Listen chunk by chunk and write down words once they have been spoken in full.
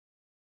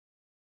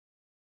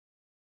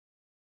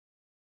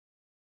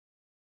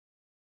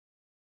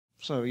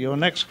So your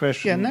next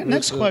question. Yeah,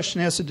 next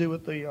question has to do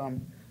with the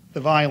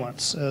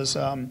violence. Is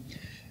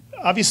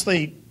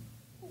obviously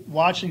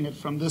watching it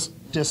from this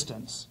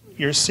distance,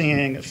 you're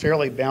seeing a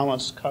fairly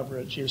balanced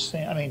coverage. You're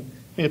seeing, I mean,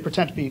 they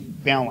pretend to be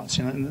balanced.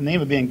 You know, in the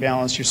name of being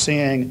balanced, you're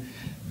seeing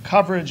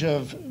coverage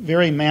of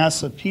very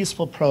massive,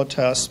 peaceful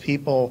protests,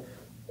 people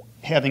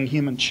having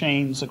human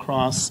chains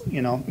across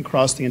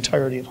the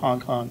entirety of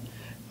Hong Kong.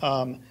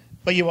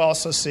 But you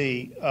also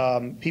see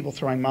people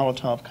throwing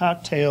Molotov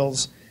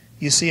cocktails.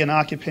 You see an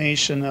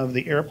occupation of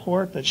the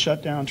airport that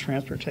shut down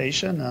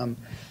transportation.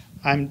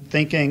 I'm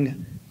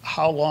thinking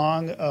how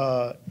long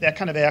that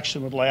kind of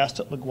action would last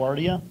at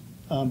LaGuardia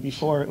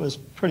before it was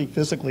pretty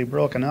physically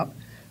broken up.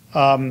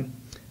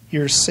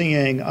 You're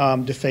seeing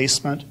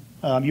defacement.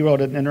 You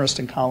wrote an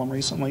interesting column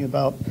recently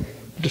about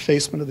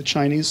defacement of the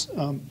Chinese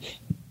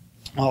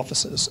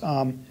offices,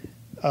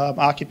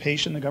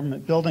 occupation of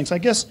government buildings. I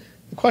guess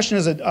the question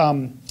is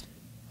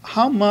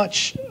how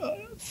much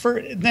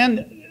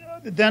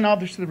then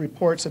obviously the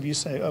reports of the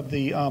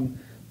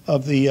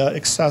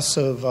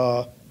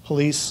excessive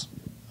police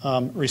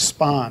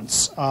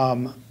response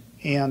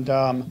and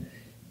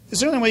is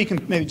there any way you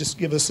can maybe just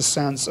give us a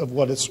sense of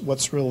what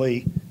it's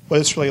really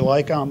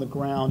like on the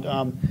ground?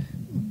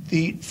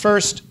 The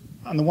first,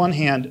 on the one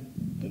hand,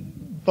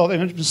 I'm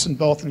interested in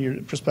both in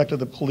your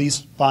perspective of the police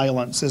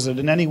violence. Is it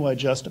in any way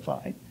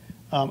justified?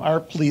 Are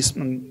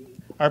policemen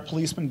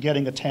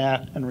getting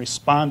attacked and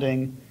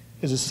responding?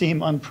 Does it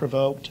seem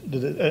unprovoked?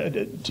 Does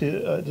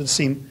it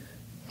seem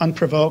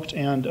unprovoked?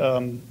 And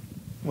are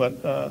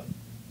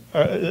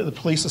the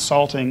police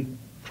assaulting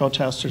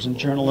protesters and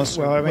journalists?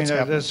 Well, I mean,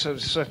 there's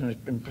certainly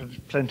been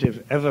plenty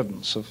of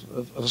evidence of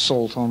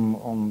assault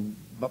on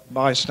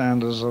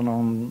bystanders and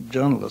on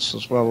journalists,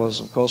 as well as,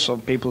 of course, on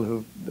people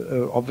who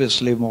are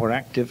obviously more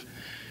active,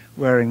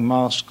 wearing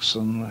masks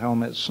and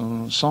helmets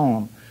and so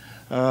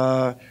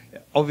on.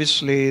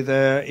 Obviously,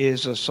 there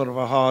is a sort of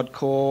a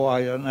hardcore,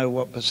 I don't know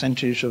what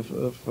percentage of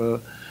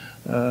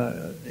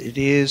it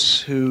is,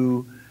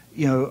 who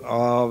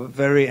are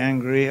very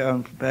angry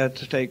and prepared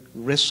to take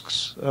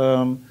risks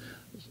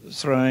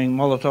throwing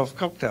Molotov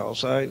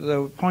cocktails. I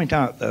would point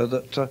out, though,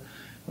 that a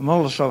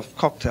Molotov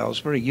cocktail is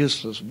a very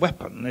useless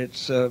weapon.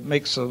 It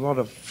makes a lot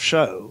of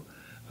show,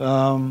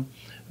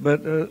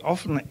 but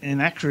often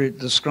inaccurately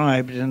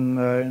described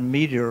in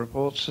media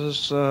reports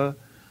as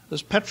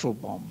petrol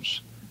bombs.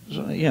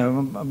 So, a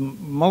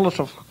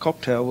Molotov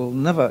cocktail will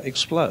never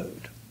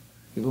explode.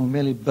 It will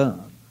merely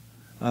burn.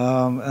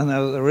 And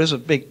there is a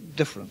big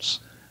difference.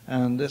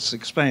 And this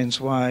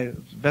explains why, to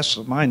the best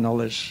of my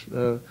knowledge,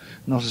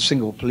 not a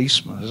single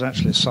policeman has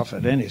actually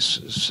suffered any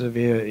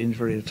severe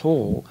injury at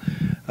all.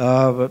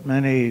 But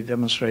many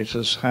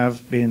demonstrators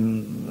have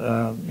been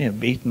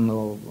beaten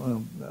or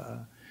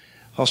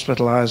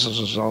hospitalized as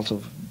a result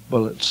of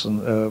bullets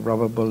and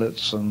rubber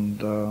bullets and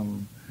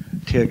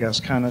tear gas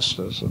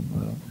canisters.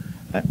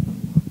 I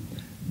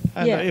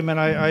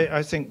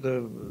think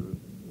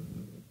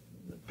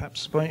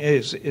perhaps the point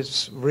is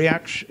it's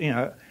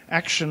reaction,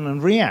 action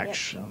and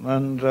reaction,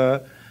 and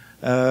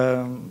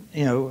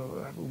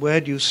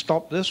where do you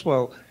stop this?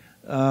 Well,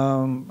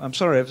 I'm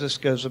sorry if this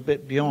goes a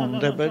bit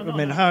beyond, but I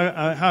mean,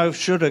 how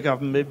should a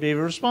government be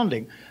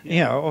responding?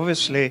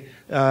 Obviously,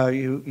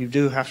 you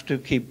do have to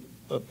keep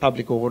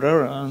public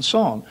order and so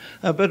on,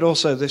 but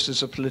also this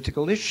is a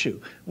political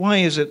issue. Why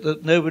is it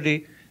that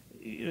nobody?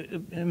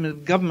 The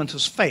government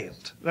has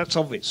failed. That's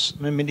obvious.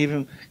 I mean,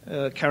 even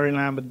Carrie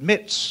Lam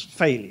admits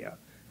failure.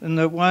 And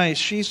why is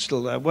she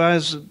still there? Why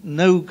is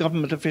no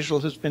government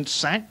official has been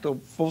sacked or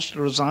forced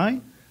to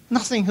resign?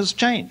 Nothing has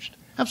changed.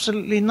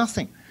 Absolutely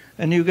nothing.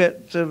 And you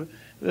get,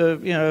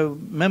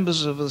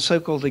 members of the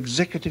so-called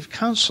Executive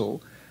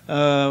Council.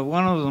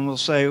 One of them will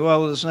say,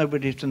 well, there's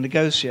nobody to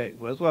negotiate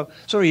with. Well,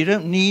 sorry, you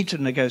don't need to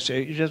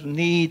negotiate. You just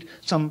need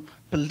some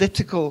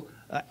political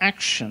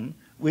action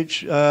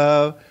which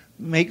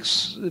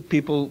makes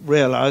people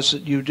realize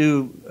that you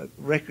do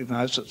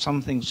recognize that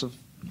some things have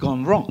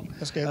gone wrong.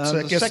 It gets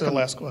to the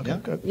last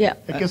question. Yeah.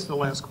 It gets to the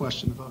last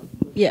question about it.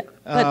 Yeah.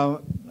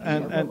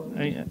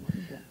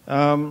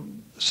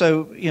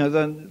 So,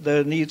 then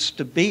there needs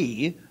to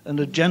be an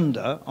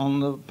agenda on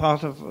the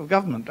part of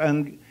government.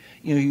 And,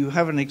 you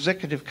have an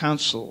executive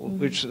council,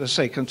 which, let's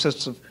say,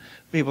 consists of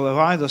people who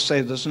either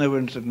say there's no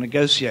one to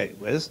negotiate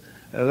with.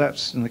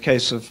 That's in the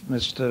case of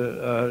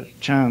Mr.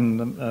 Chan,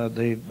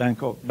 the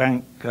Bangkok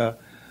Bank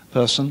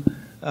person.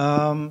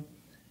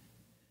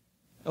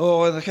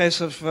 Or in the case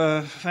of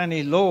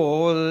Fanny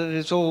Law,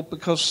 it's all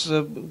because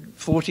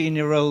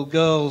 14-year-old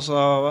girls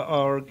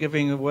are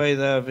giving away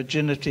their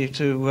virginity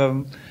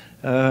to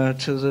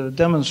the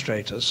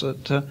demonstrators.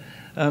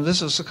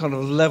 This is the kind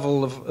of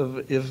level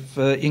of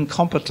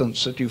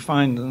incompetence that you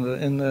find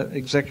in the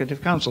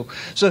Executive Council.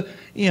 So,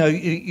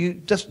 you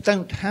just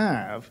don't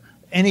have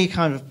any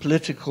kind of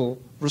political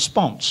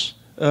response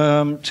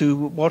to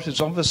what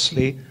is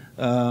obviously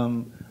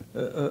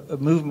a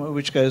movement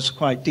which goes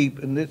quite deep.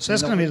 And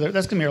that's going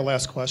to be our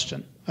last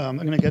question. I'm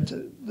going to get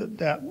to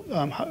that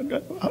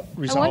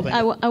resolving.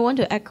 I want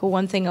to echo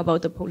one thing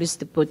about the police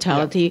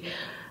brutality. Yeah.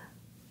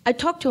 I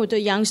talked to the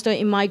youngster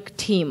in my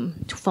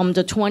team from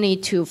the 20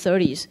 to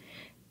 30s.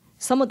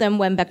 Some of them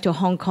went back to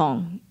Hong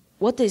Kong.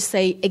 What they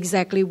say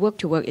exactly work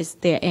to work is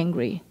they're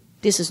angry.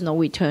 This is no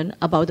return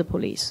about the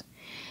police.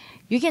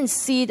 You can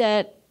see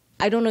that,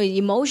 I don't know,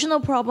 emotional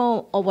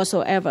problem or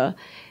whatsoever,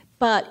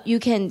 but you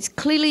can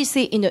clearly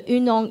see in the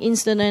Yuen Long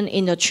incident,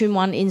 in the Tsuen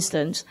Wan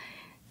instance,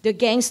 the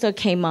gangster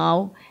came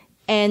out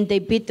and they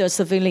beat the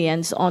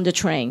civilians on the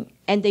train.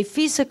 And they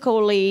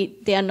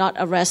are not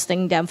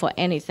arresting them for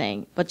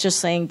anything, but just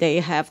saying they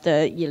have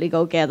the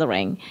illegal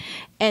gathering.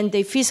 And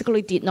they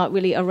physically did not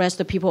really arrest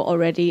the people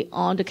already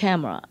on the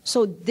camera.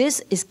 So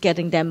this is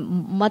getting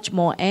them much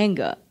more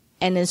anger,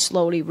 and then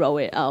slowly roll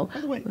it out. By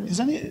the way,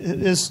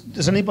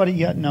 does anybody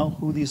yet know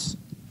who these?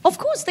 Of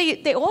course,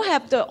 they all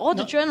have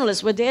the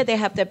journalists were there. They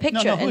have their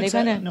picture, who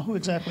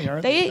exactly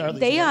are they? Are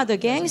they are the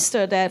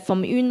gangster that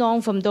from Yuen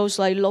Long, from those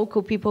like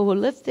local people who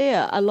live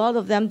there. A lot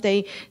of them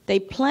they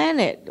plan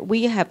it.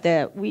 We have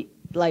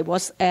like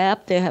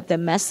WhatsApp. They have their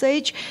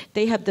message.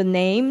 They have the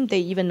name.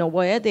 They even know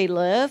where they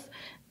live,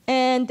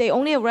 and they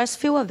only arrest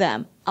few of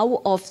them.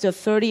 Out of the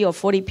 30 or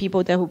 40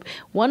 people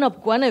one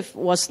of Gwyneth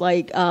was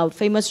like a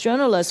famous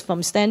journalist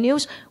from Stand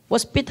News,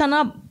 was beaten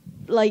up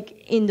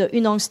like in the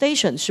Yuen Long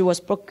station.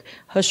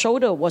 Her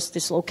shoulder was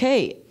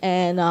dislocated,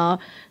 and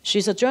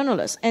she's a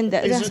journalist. And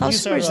that's how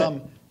serious. These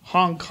are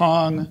Hong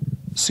Kong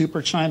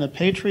Super China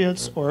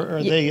patriots, or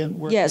are they?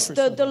 Yes,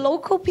 the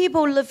local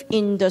people live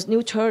in the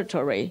new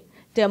territory.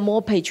 They're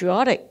more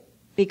patriotic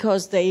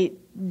because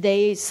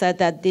they said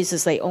that this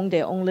is they own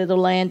their own little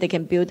land. They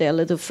can build their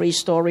little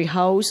 3-story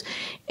house,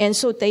 and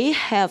so they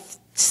have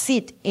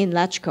seat in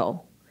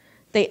LegCo.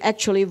 They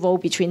actually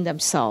vote between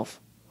themselves.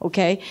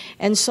 Okay,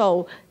 and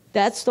so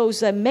that's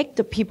those that make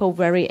the people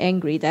very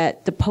angry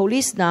that the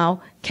police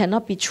now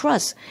cannot be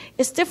trusted.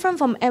 It's different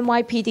from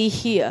NYPD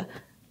here.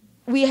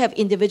 We have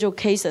individual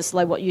cases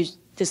like what you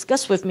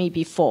discussed with me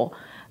before,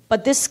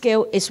 but this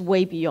scale is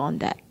way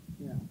beyond that.